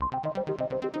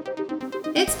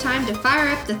It's time to fire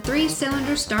up the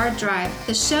three-cylinder Star Drive,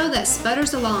 the show that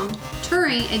sputters along,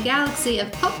 touring a galaxy of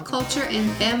pop culture and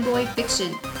fanboy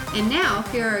fiction. And now,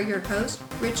 here are your hosts,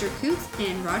 Richard Coots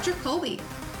and Roger Colby.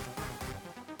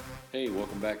 Hey,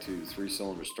 welcome back to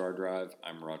Three-Cylinder Star Drive.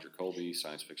 I'm Roger Colby,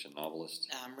 science fiction novelist.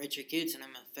 I'm Richard Coots, and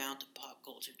I'm a fount of pop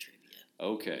culture trivia.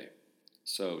 Okay,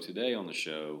 so today on the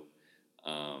show,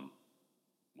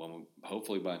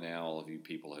 hopefully by now all of you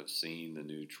people have seen the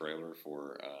new trailer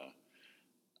for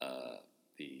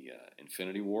the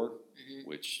Infinity War,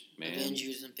 which, man...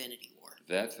 Avengers Infinity War.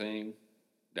 That thing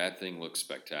looks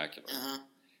spectacular.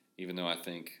 Even though I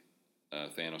think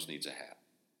Thanos needs a hat.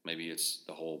 Maybe it's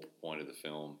the whole point of the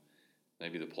film.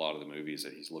 Maybe the plot of the movie is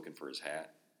that he's looking for his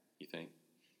hat, you think?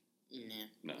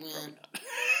 No, probably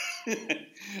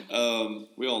not.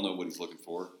 We all know what he's looking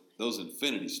for. Those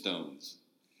Infinity Stones.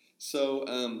 So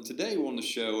today on the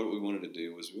show, what we wanted to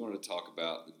do was we wanted to talk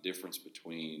about the difference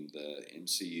between the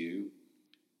MCU,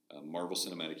 Marvel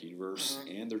Cinematic Universe,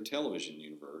 and their television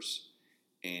universe,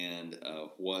 and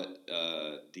what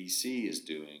DC is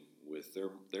doing with their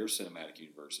cinematic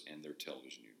universe and their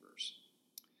television universe.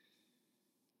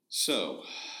 So,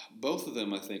 both of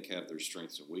them, I think, have their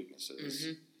strengths and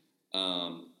weaknesses.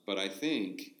 But I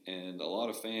think, and a lot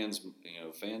of fans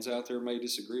out there may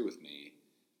disagree with me,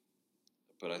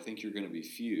 but I think you're going to be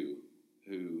few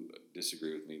who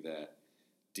disagree with me that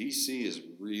DC is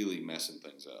really messing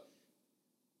things up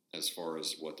as far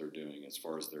as what they're doing, as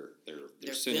far as their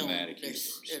cinematic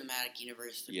universe. Their cinematic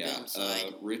universe, their film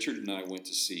side. Richard and I went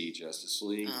to see Justice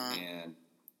League, and,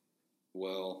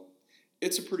 well...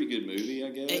 It's a pretty good movie,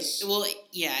 I guess.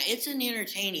 It's an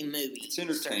entertaining movie. It's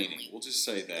entertaining. Certainly. We'll just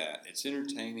say that. It's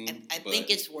entertaining. I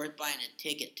think it's worth buying a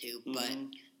ticket to,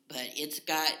 but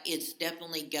it's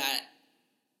definitely got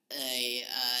a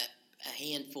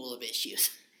handful of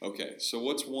issues. Okay, so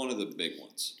what's one of the big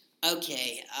ones?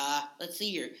 Okay, let's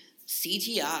see here.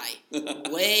 CGI.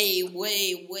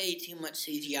 way too much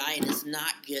CGI, and it's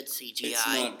not good CGI. It's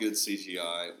not good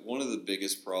CGI. One of the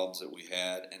biggest problems that we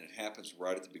had, and it happens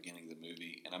right at the beginning of the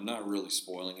movie, and I'm not really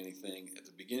spoiling anything. At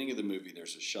the beginning of the movie,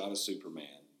 there's a shot of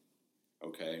Superman.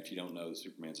 Okay, if you don't know,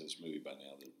 Superman's in this movie by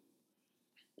now.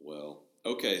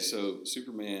 Okay, so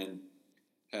Superman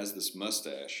has this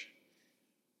mustache,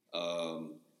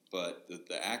 but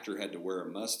the actor had to wear a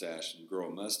mustache and grow a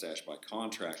mustache by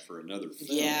contract for another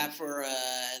film. Yeah, for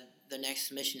the next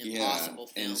Mission Impossible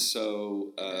film. And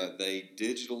so they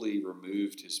digitally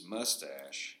removed his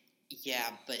mustache.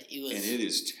 Yeah, but it was... And it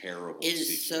is terrible. It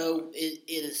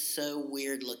is so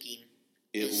weird looking.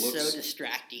 It's so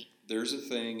distracting. There's a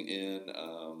thing in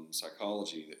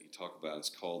psychology that you talk about. It's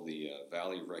called the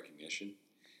Valley of Recognition.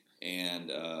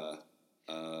 And,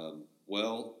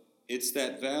 it's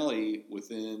that valley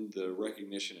within the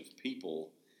recognition of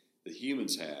people that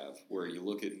humans have, where you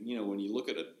look at, when you look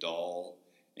at a doll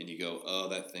and you go, oh,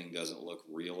 that thing doesn't look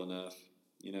real enough,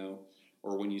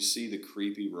 or when you see the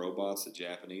creepy robots the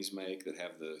Japanese make that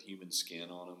have the human skin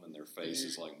on them and their face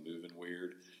is like moving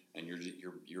weird, and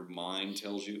your mind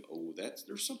tells you, oh,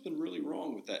 there's something really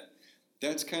wrong with that.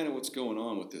 That's kind of what's going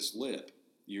on with this lip.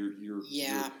 Your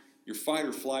fight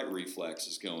or flight reflex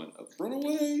is going, run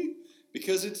away.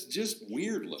 Because it's just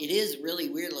weird looking. It is really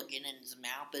weird looking, and his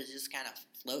mouth is just kind of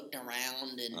floating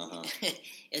around, and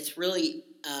it's really,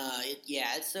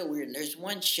 it's so weird. And there's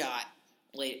one shot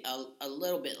a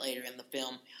little bit later in the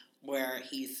film where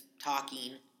he's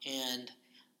talking, and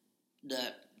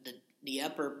the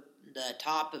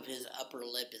top of his upper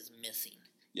lip is missing.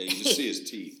 Yeah, you just see his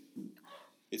teeth.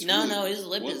 No, his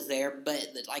lip is there,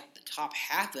 but the top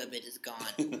half of it is gone.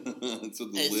 So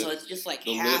it's just like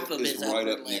half of his upper lip. The lip is right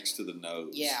up next to the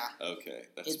nose. Yeah. Okay,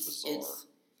 that's bizarre.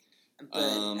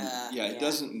 It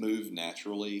doesn't move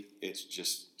naturally. It's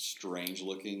just strange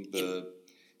looking. The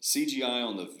CGI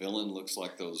on the villain looks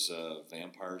like those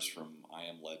vampires from I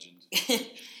Am Legend.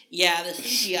 Yeah, the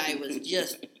CGI was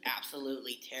just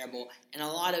absolutely terrible, and a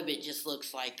lot of it just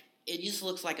looks like... It just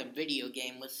looks like a video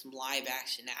game with some live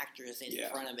action actors in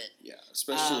front of it. Yeah,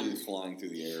 especially flying through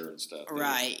the air and stuff.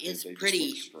 Right, it's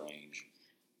pretty just look strange.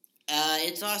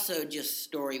 It's also just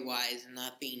story wise,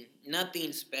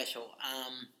 nothing special.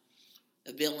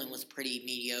 The villain was pretty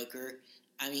mediocre.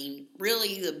 I mean,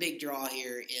 really, the big draw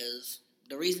here is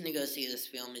the reason to go see this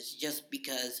film is just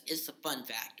because it's the fun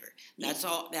factor. That's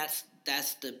all.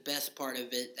 That's the best part of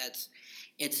it.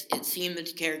 It's seeing the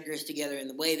characters together and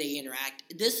the way they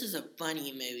interact. This is a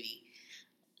funny movie.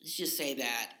 Let's just say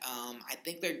that. I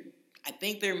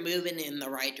think they're moving in the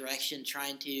right direction,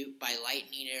 trying to by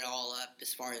lightening it all up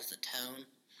as far as the tone.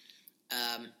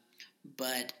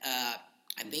 But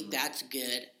I think that's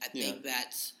good. I think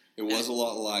that's It was a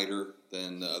lot lighter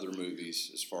than the other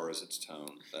movies as far as its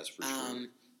tone. That's for sure.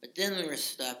 But then there was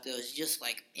stuff that was just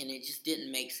like, and it just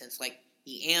didn't make sense. Like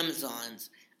the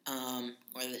Amazons, or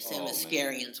the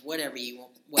Themyscirians, whatever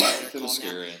they're called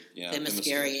now. Yeah.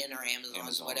 Themyscirian or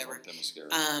Amazons, whatever.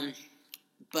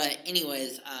 But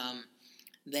anyways,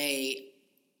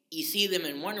 you see them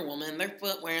in Wonder Woman. They're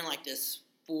wearing like this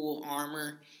full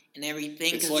armor and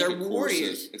everything because they're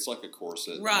warriors. It's like a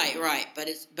corset. Right. But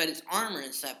it's armor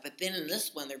and stuff. But then in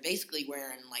this one, they're basically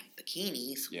wearing like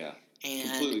bikinis. Yeah.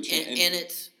 And completely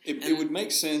changed. It would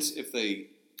make sense if they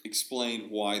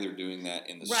explain why they're doing that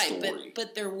in the story. Right,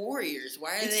 but they're warriors.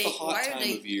 Why are it's they? It's the hot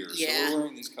time of year, so they're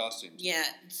wearing these costumes. Yeah,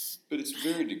 but it's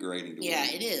very degrading to women. Yeah,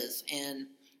 it is, and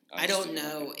I don't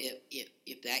know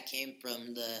if that came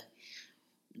from the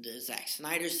Zack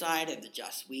Snyder side or the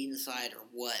Joss Whedon side or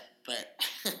what, but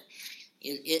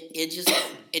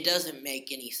it doesn't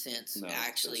make any sense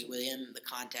actually within the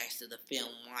context of the film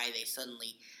why they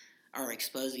suddenly are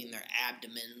exposing their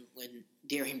abdomen when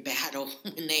during battle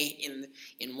when they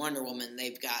in Wonder Woman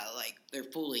they've got like they're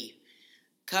fully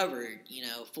covered,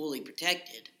 fully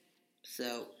protected.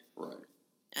 So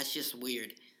that's just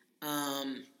weird.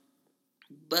 But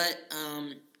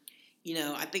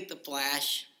I think the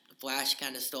Flash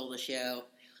kind of stole the show.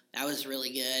 That was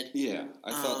really good. Yeah,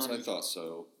 I thought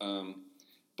so.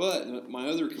 But my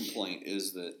other complaint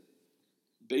is that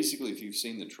basically, if you've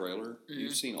seen the trailer,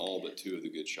 you've seen all but two of the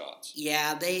good shots.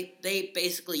 Yeah, they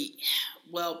basically,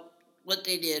 well, what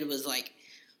they did was like,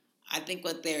 I think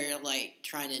what they're like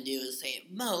trying to do is say,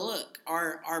 Mo, look,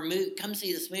 our movie, come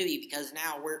see this movie because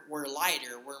now we're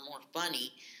lighter, we're more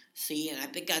funny. See, and I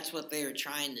think that's what they were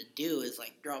trying to do is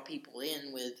like draw people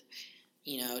in with,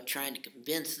 trying to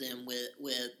convince them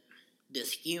with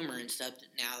this humor and stuff that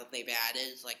now that they've added.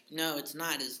 It's like, no, it's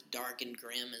not as dark and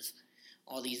grim as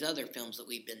all these other films that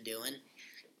we've been doing,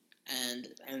 and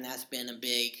that's been a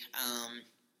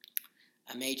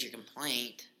major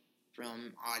complaint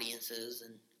from audiences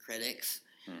and critics,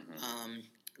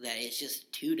 that it's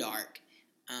just too dark.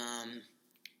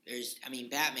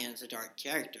 Batman's a dark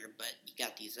character, but you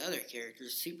got these other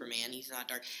characters. Superman, he's not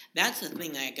dark. That's the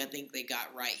thing that I think they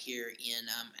got right here in,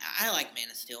 I like Man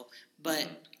of Steel, but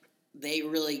they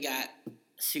really got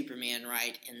Superman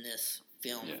right in this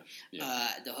film.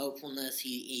 The hopefulness,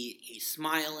 he's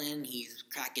smiling, he's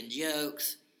cracking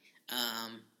jokes,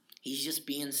 he's just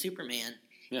being Superman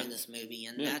in this movie,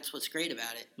 and that's what's great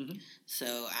about it.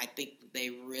 So I think they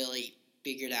really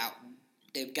figured out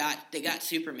they got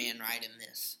Superman right in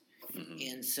this,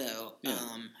 and so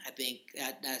I think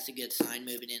that's a good sign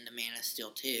moving into Man of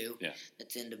Steel 2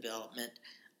 that's in development.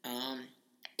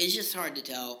 It's just hard to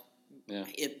tell.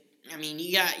 You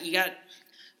got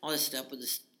all this stuff with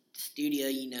the studio,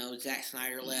 Zack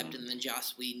Snyder left and then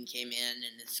Joss Whedon came in,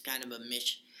 and it's kind of a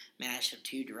mishmash of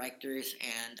two directors,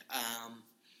 and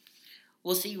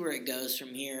we'll see where it goes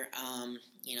from here.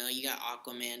 You got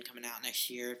Aquaman coming out next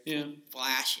year.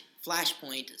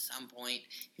 Flashpoint at some point.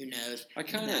 Who knows? I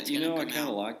kind of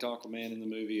liked Aquaman in the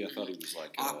movie. I thought he was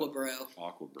like Aquabro.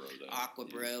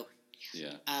 Aquabro.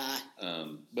 Yeah.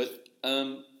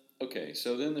 Okay.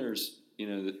 So then there's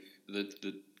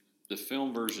the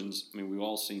film versions. I mean, we've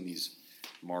all seen these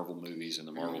Marvel movies, and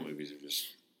the Marvel movies are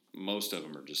just most of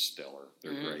them are just stellar.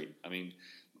 They're great. I mean,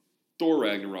 Thor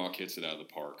Ragnarok hits it out of the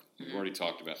park. We've already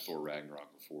talked about Thor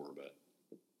Ragnarok before, but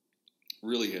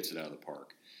really hits it out of the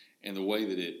park. And the way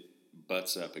that it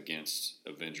butts up against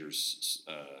Avengers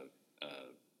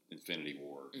Infinity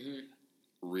War,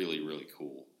 really, really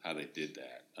cool how they did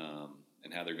that,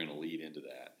 and how they're going to lead into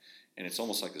that. And it's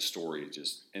almost like the story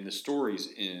and the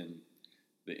stories in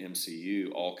the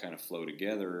MCU all kind of flow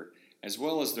together, as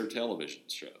well as their television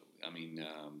show. I mean,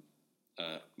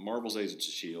 Marvel's Agents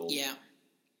of S.H.I.E.L.D.,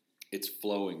 it's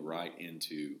flowing right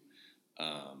into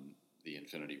the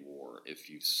Infinity War. If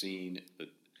you've seen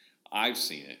I've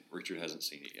seen it. Richard hasn't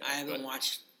seen it yet. I haven't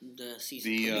watched the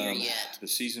season premiere yet. The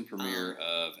season premiere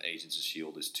of Agents of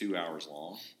S.H.I.E.L.D. is 2 hours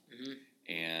long.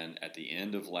 And at the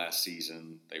end of last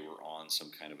season, they were on some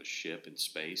kind of a ship in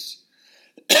space.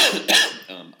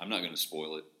 I'm not going to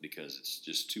spoil it because it's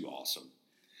just too awesome.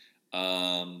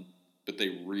 But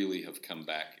they really have come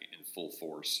back in full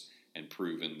force and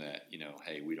proven that,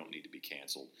 hey, we don't need to be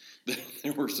canceled.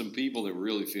 There were some people that were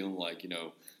really feeling like,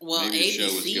 maybe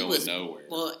the show was going nowhere.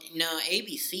 Well, no,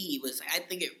 ABC was, I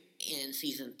think in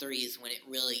season 3 is when it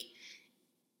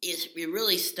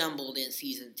really stumbled in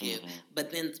season 2. But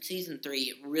then season 3,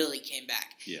 it really came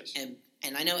back. Yes. And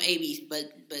I know ABC,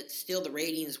 but still the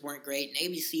ratings weren't great, and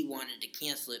ABC wanted to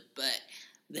cancel it. But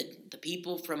the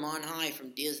people from on high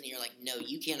from Disney are like, no,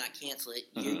 you cannot cancel it.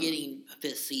 You're Uh-huh. getting a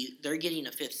fifth season. They're getting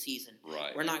a fifth season.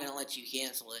 Right. We're not going to let you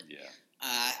cancel it. Yeah.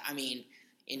 I mean,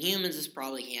 Inhumans is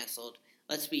probably canceled.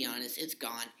 Let's be honest, it's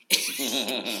gone.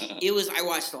 I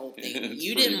watched the whole thing. It's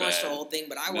You pretty didn't watch bad. the whole thing,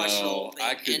 but I watched the whole thing.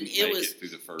 I couldn't And make it through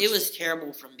the first. it was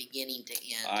terrible from beginning to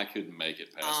end. I couldn't make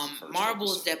it past the first Marvel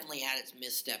has episode. definitely had its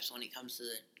missteps when it comes to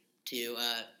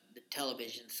the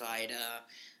television side.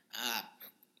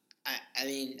 I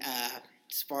mean,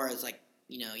 as far as like,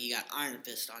 you got Iron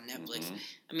Fist on Netflix. Mhm.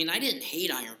 I mean, I didn't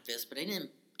hate Iron Fist, but I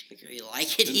didn't particularly like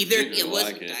it Didn't either. particularly It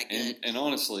wasn't like it. that good. And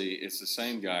honestly, it's the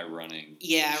same guy running.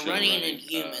 Yeah, show running running,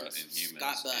 Inhumans, Inhumans,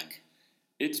 Scott Buck. and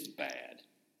it's bad.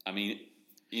 I mean,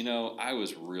 I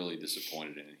was really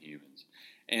disappointed in Inhumans.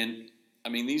 And, I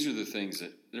mean, these are the things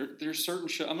that there's certain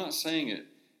shows. I'm not saying it.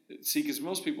 See, because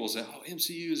most people say, oh,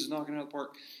 MCU is knocking it out of the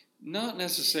park. Not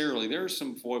necessarily. There are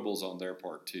some foibles on their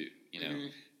part, too,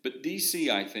 Mhm. But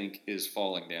DC, I think, is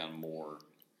falling down more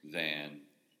than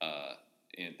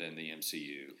the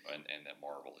MCU and that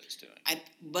Marvel is doing.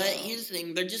 But here's the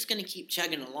thing: they're just going to keep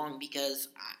chugging along because,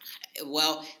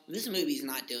 this movie's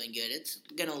not doing good. It's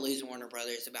going to lose Warner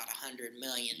Brothers about $100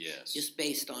 million, Yes. just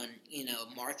based on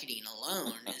marketing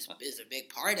alone is a big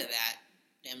part of that.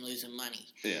 Them losing money,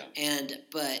 Yeah.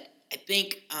 But I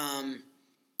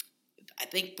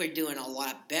think we're doing a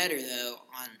lot better though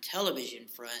on television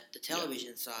front, the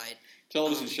television side.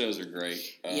 Television shows are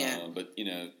great. Yeah. But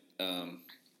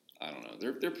I don't know.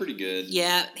 They're pretty good.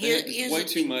 Yeah, here's way the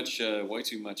too thing. way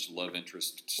too much love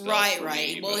interest stuff. Right. for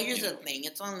me, Well, but, here's the thing: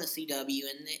 it's on the CW,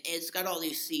 and it's got all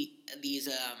these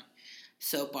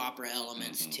soap opera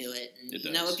elements Mhm. to it. And It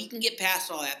does. if you can get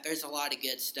past all that, there's a lot of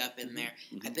good stuff in there.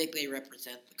 Mhm. I think they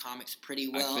represent the comics pretty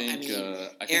well. I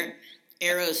think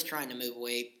Arrow's trying to move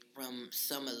away from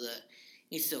some of the.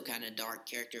 He's still kind of a dark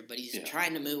character, but he's Yeah.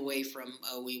 trying to move away from.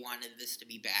 Oh, we wanted this to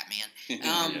be Batman.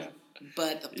 yeah,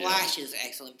 But the Flash is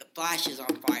excellent. The Flash is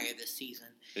on fire this season.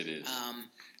 it is.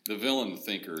 The villain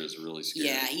thinker is really scary.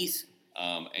 Yeah, he's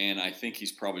and I think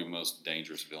he's probably the most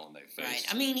dangerous villain they've faced.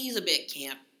 right. I mean, he's a bit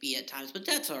campy at times, but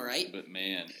that's all right. But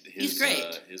man, He's great.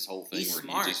 His whole thing He's where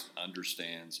smart. he just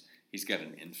understands. He's got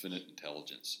an infinite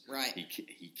intelligence. Right.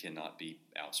 He cannot be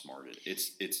outsmarted.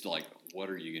 It's like, what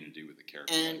are you going to do with a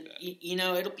character And like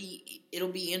that? it'll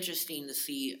be interesting to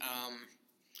see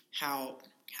how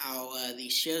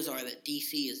these shows are that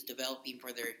DC is developing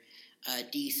for their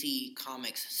DC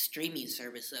Comics streaming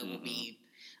service that will be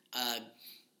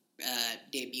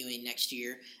debuting next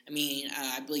year. I mean,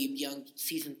 I believe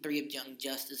season 3 of Young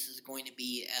Justice is going to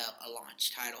be a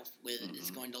launch title with it.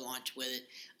 It's going to launch with it.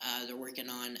 They're working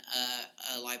on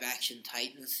a live action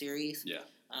Titans series. Yeah.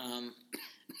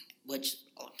 Which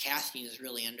casting is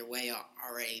really underway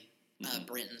already.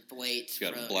 Brenton Thwaites. He's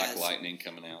got Black Lightning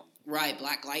coming out. Right,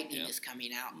 Black Lightning Yeah. is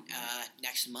coming out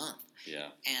next month. Yeah.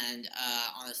 And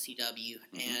on the CW,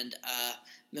 and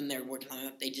then they're working on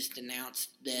it. They just announced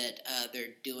that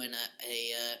they're doing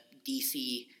a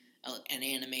DC an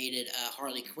animated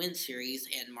Harley Quinn series,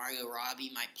 and Margot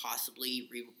Robbie might possibly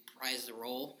reprise the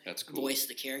role. That's cool. Voice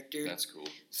the character. That's cool.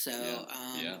 So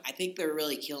Yeah. I think they're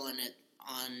really killing it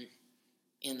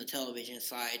in the television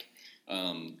side.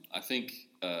 I think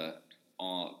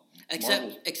on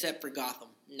Except for Gotham.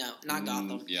 No, not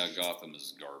Gotham. Yeah, Gotham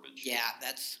is garbage. Yeah,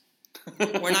 that's.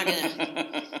 We're not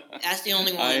gonna. That's the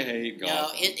only one. I hate Gotham.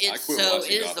 No, I quit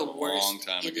watching it is Gotham the worst. a long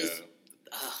time It ago. is-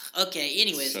 okay.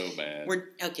 Anyways, So bad. we're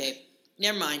okay.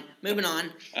 Never mind. Moving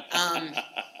on.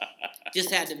 Just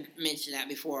had to mention that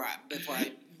before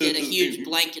I did a huge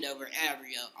blanket over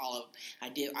all of.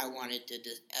 I wanted to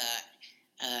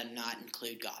not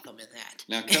include Gotham in that.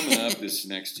 Now, coming up this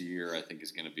next year, I think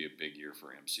is going to be a big year for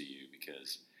MCU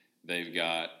because they've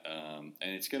got, and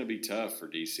it's going to be tough for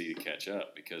DC to catch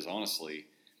up because honestly,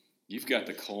 you've got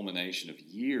the culmination of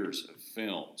years of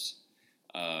films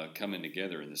coming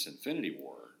together in this Infinity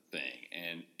War thing,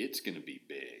 and it's going to be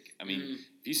big. I mean,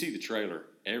 if you see the trailer,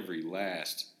 every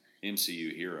last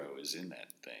MCU hero is in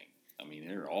that thing. I mean,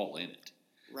 they're all in it.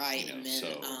 Right,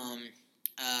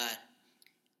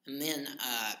 and then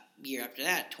year after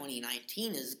that,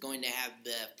 2019 is going to have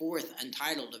the 4th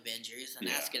Untitled Avengers, and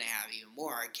that's going to have even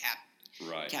more.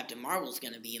 Captain Marvel's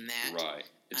going to be in that. Right.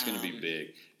 It's going to be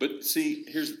big. But see,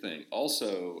 here's the thing.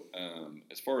 Also,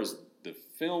 as far as the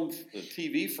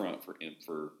TV front for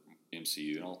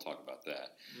MCU, and I'll talk about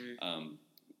that.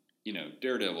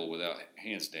 Daredevil, without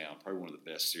hands down, probably one of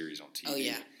the best series on TV. Oh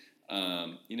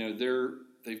yeah.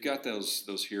 They've got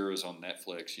those heroes on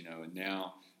Netflix, and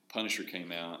now Punisher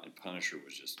came out, and Punisher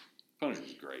was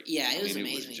great. Yeah, it was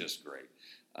amazing. It was just great.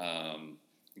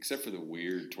 except for the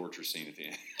weird torture scene at the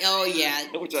end. Oh yeah,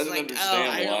 Which I didn't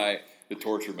understand why the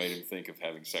torture made him think of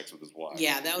having sex with his wife.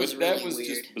 Yeah, that was that really was weird.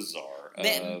 Just bizarre.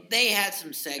 They had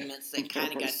some segments that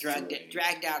kind of got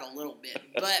dragged out a little bit,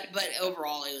 but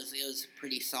overall it was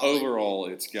pretty solid. Overall,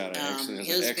 it's got an excellent,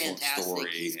 it was excellent fantastic.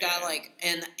 story. He's got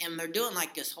and they're doing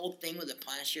like this whole thing with the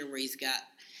Punisher where he's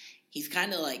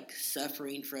kind of like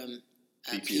suffering from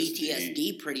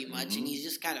PTSD pretty much, and he's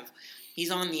just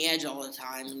he's on the edge all the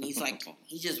time, and he's like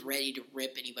he's just ready to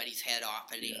rip anybody's head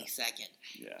off at any second.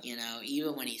 Yeah. You know,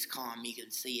 even when he's calm, you can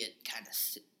see it kind of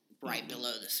right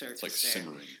below the surface. It's like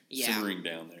there. simmering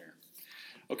down there.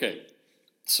 Okay,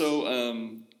 so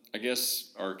I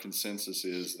guess our consensus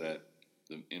is that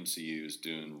the MCU is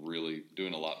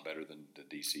doing a lot better than the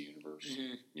DC universe.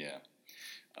 Mm-hmm. Yeah.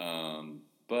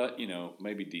 But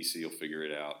maybe DC will figure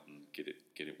it out and get it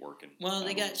working. Well,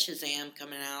 they got Shazam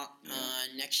coming out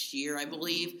next year, I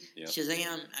believe. Yep.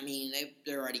 Shazam, I mean,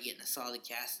 they're already getting a solid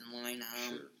cast in line.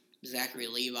 Sure. Zachary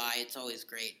Levi, it's always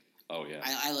great. Oh yeah,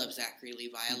 I love Zachary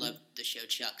Levi. I love the show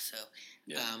Chuck, so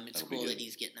it's cool that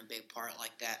he's getting a big part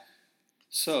like that.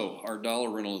 So our dollar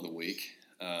rental of the week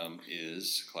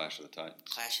is Clash of the Titans.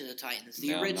 Clash of the Titans,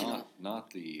 the original,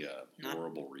 not the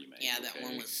horrible remake. Yeah, that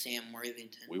one with Sam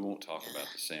Worthington. We won't talk about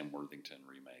the Sam Worthington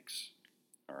remakes.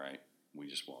 All right, we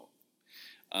just won't.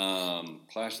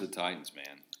 Clash of the Titans,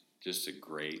 man, just a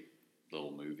great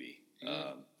little movie.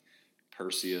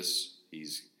 Perseus,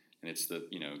 and it's the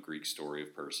Greek story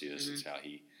of Perseus. It's how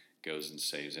he goes and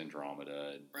saves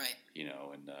Andromeda, and, right?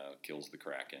 And kills the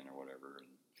Kraken or whatever,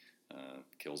 and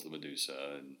kills the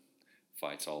Medusa, and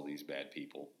fights all these bad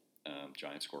people,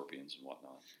 giant scorpions and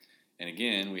whatnot. And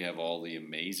again, we have all the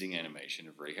amazing animation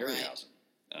of Ray Harryhausen.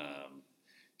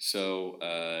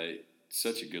 Right.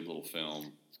 Such a good little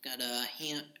film.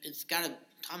 It's got a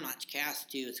top-notch cast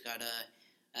too. It's got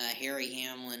Harry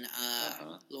Hamlin,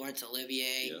 Laurence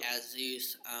Olivier as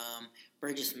Zeus.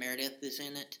 Burgess Meredith is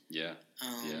in it. Yeah.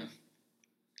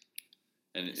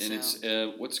 And it's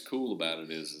what's cool about it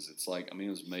is it's like, I mean,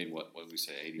 it was made what did we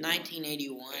say,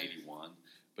 1981. 81.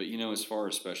 But as far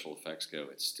as special effects go,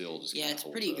 it's still just it's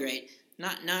pretty great.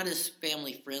 Not as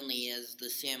family friendly as the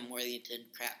Sam Worthington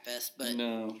crap fest, but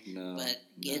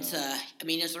it's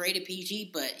it's rated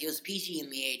PG, but it was PG in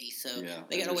the 80s, so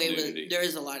they got away with it. There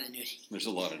is a lot of nudity. There's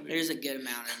a lot of nudity. There's a good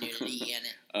amount of nudity in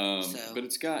it. But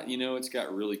it's got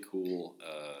really cool.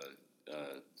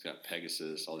 It's got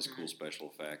Pegasus, all these cool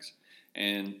special effects.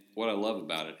 And what I love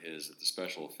about it is that the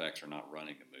special effects are not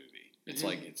running the movie. It's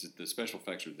like the special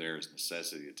effects are there as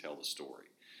necessity to tell the story.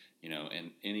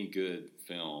 And any good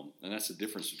film, and that's the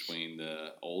difference between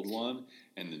the old one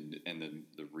and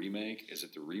the remake, is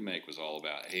that the remake was all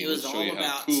about, hey, let's show you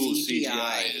how cool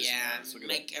CGI is. Yeah,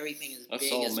 make everything as let's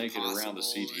big all as make possible. it around the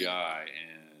CGI,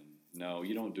 and no,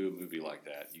 you don't do a movie like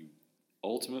that. You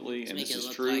ultimately, and this is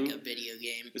true. Like a video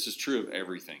game. This is true of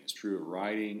everything. It's true of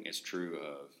writing. It's true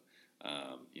of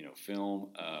film.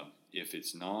 If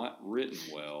it's not written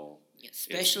well,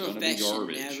 special effects should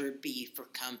never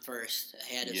come first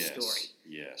ahead of story.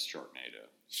 Yes, Sharknado.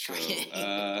 So,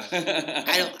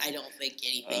 I don't think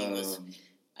anything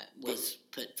was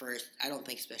put first. I don't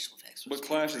think special effects was But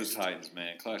Clash of the Titans,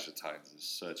 man. Clash of the Titans is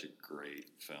such a great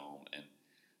film. And,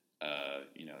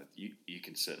 you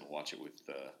can sit and watch it with,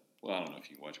 I don't know if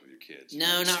you can watch it with your kids.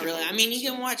 No, not really. I mean, you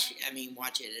can watch it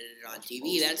on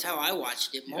TV. That's how I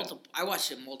watched it. I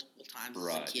watched it multiple times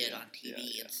as a kid on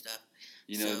TV and stuff.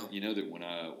 You know that when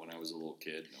I was a little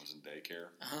kid and I was in daycare,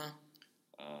 I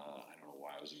don't know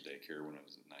why I was in daycare when I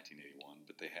was in 1981,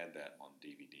 but they had that on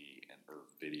DVD or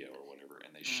video or whatever,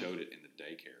 and they showed it in the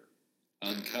daycare,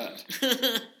 uncut.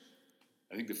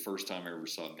 I think the first time I ever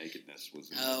saw nakedness was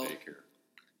in the daycare.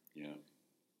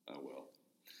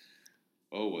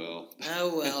 Oh well.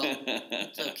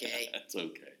 It's okay. It's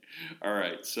okay. All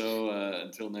right. So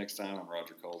until next time, I'm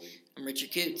Roger Colby. I'm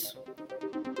Richard Coots.